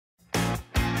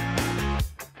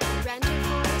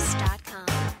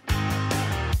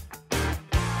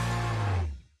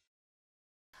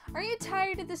Are you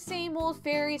tired of the same old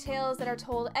fairy tales that are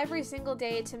told every single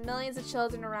day to millions of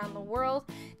children around the world?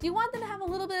 Do you want them to have a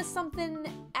little bit of something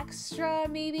extra,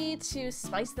 maybe, to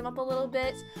spice them up a little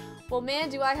bit? Well, man,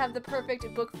 do I have the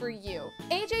perfect book for you.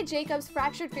 A.J. Jacobs'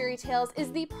 Fractured Fairy Tales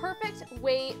is the perfect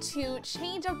way to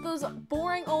change up those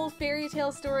boring old fairy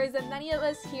tale stories that many of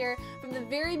us hear from the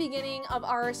very beginning of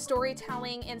our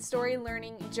storytelling and story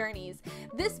learning journeys.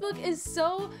 This book is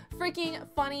so freaking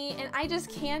funny, and I just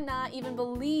cannot even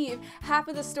believe half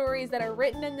of the stories that are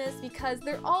written in this because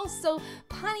they're all so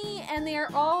punny and they are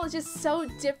all just so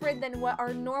different than what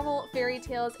our normal fairy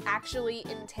tales actually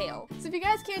entail. So if you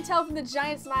guys can't tell from the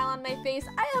giant smile on my face,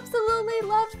 I absolutely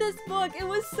loved this book. It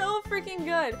was so freaking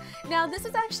good. Now, this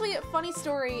is actually a funny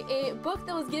story, a book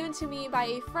that was given to me by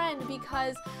a friend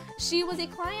because she was a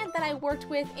client that I worked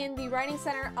with in the writing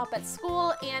center up at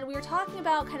school, and we were talking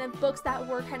about kind of books that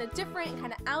were kind of different,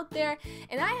 kind of out there,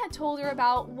 and I had told her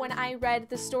about when I read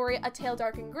the story A Tale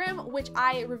Dark and Grim, which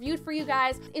I reviewed for you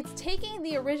guys. It's taking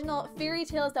the original fairy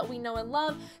tales that we know and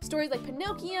love, stories like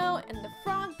Pinocchio and the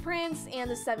Frog Prince and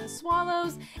the Seven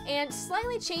Swallows, and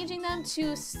slightly changing them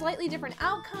to slightly different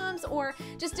outcomes, or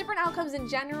just different outcomes in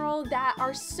general that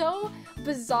are so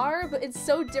bizarre, but it's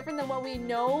so different than what we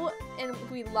know and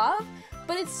we love,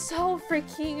 but it's so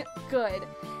freaking good.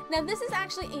 Now, this is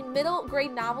actually a middle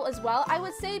grade novel as well, I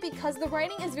would say, because the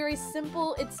writing is very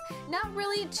simple. It's not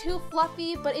really too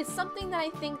fluffy, but it's something that I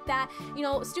think that, you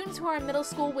know, students who are in middle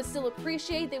school would still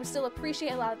appreciate. They would still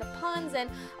appreciate a lot of the puns and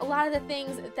a lot of the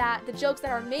things that, the jokes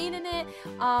that are made in it.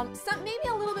 Some maybe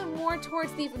a little bit more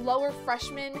towards the lower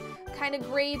freshman kind of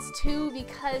grades too,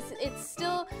 because it's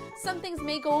still, some things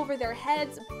may go over their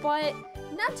heads, but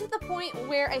not to the point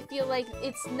where I feel like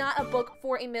it's not a book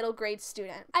for a middle grade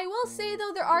student. I will say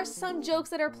though, there are some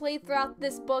jokes that are played throughout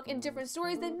this book in different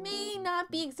stories that may not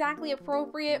be exactly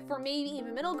appropriate for maybe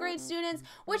even middle grade students,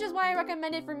 which is why I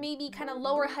recommend it for maybe kind of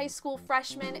lower high school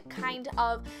freshman kind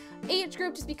of age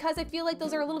group, just because I feel like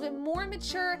those are a little bit more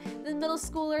mature than middle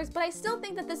schoolers, but I still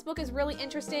think that this book is really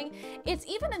interesting. It's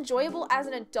even enjoyable as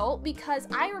an adult because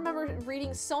I remember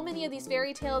reading so many of these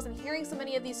fairy tales and hearing so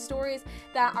many of these stories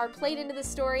that are played into the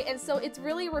story, and so it's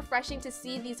really refreshing to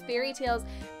see these fairy tales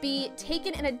be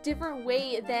taken in a different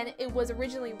way than it was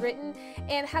originally written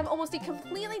and have almost a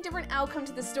completely different outcome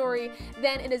to the story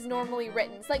than it is normally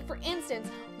written. So, like, for instance,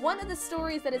 one of the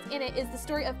stories that is in it is the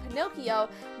story of Pinocchio,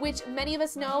 which many of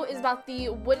us know is about the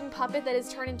wooden puppet that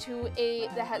is turned into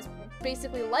that has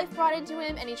basically life brought into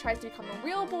him, and he tries to become a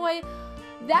real boy.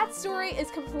 That story is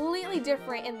completely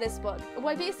different in this book.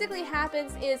 What basically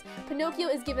happens is Pinocchio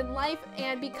is given life,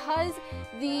 and because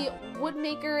the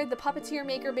woodmaker, the puppeteer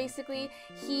maker, basically,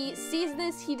 he sees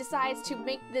this, he decides to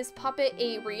make this puppet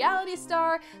a reality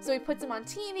star, so he puts him on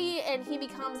TV, and he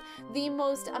becomes the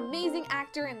most amazing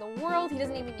actor in the world. He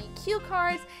doesn't even need cue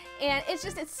cards, and it's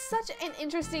such an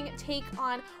interesting take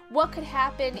on what could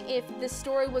happen if this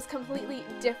story was completely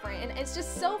different, and it's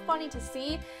just so funny to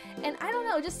see, and I don't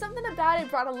know, just something about it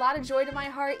brought a lot of joy to my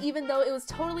heart, even though it was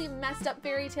totally messed up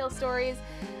fairy tale stories.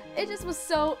 It just was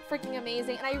so freaking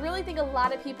amazing, and I really think a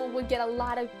lot of people would get a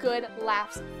lot of good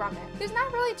laughs from it. There's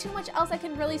not really too much else I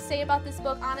can really say about this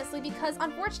book, honestly, because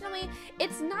unfortunately,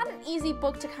 it's not an easy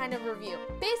book to kind of review.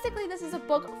 Basically, this is a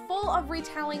book full of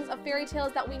retellings of fairy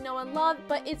tales that we know and love,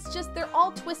 but it's just, they're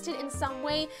all twisted in some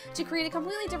way to create a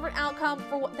completely different outcome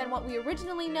than what we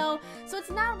originally know, so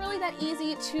it's not really that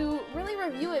easy to really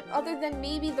review it other than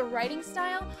maybe the writing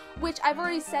style, which I've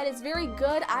already said is very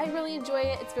good. I really enjoy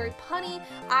it. It's very punny.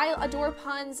 I adore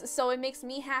puns, so it makes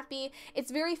me happy.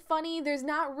 It's very funny. There's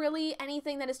not really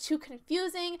anything that is too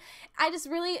confusing. I just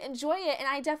really enjoy it, and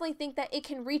I definitely think that it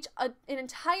can reach an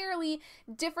entirely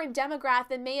different demographic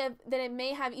than it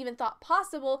may have even thought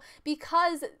possible,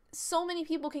 because so many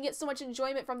people can get so much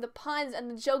enjoyment from the puns and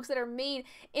the jokes that are made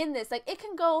in this. Like, it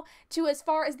can go to as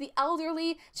far as the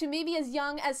elderly to maybe as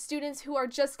young as students who are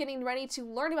just getting ready to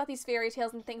learn about these fairy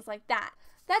tales and things like that.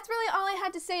 That's really all I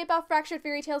had to say about Fractured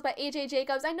Fairy Tales by A.J.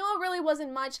 Jacobs. I know it really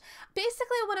wasn't much.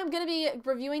 Basically, what I'm going to be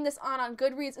reviewing this on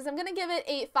Goodreads is I'm going to give it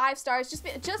a 5 stars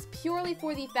just purely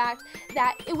for the fact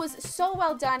that it was so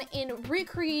well done in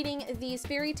recreating these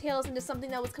fairy tales into something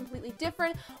that was completely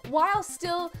different while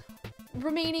still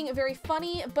remaining very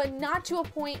funny, but not to a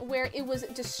point where it was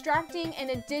distracting and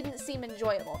it didn't seem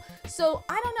enjoyable. So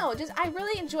I don't know, I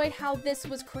really enjoyed how this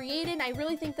was created, and I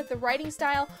really think that the writing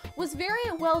style was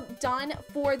very well done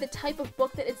for the type of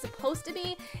book that it's supposed to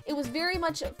be. It was very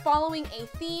much following a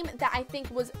theme that I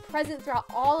think was present throughout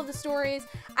all of the stories.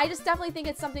 I just definitely think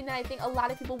it's something that I think a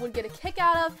lot of people would get a kick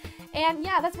out of, and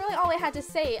yeah, that's really all I had to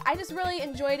say. I just really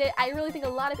enjoyed it. I really think a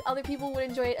lot of other people would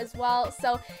enjoy it as well.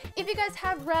 So if you guys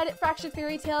have read Fractured extra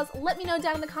fairy tales. Let me know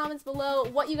down in the comments below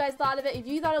what you guys thought of it, if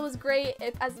you thought it was great,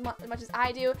 as much as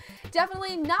I do.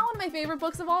 Definitely not one of my favorite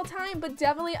books of all time, but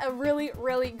definitely a really,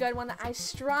 really good one that I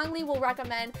strongly will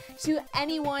recommend to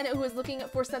anyone who is looking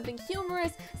for something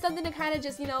humorous, something to kind of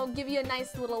just, you know, give you a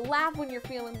nice little laugh when you're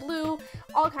feeling blue,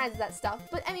 all kinds of that stuff.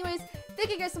 But anyways,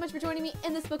 thank you guys so much for joining me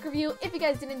in this book review. If you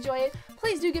guys did enjoy it,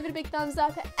 please do give it a big thumbs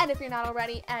up, and if you're not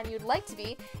already and you'd like to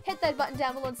be, hit that button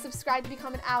down below and subscribe to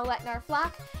become an Owlette in our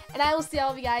flock, and I will see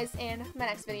all of you guys in my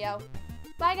next video.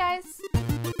 Bye guys!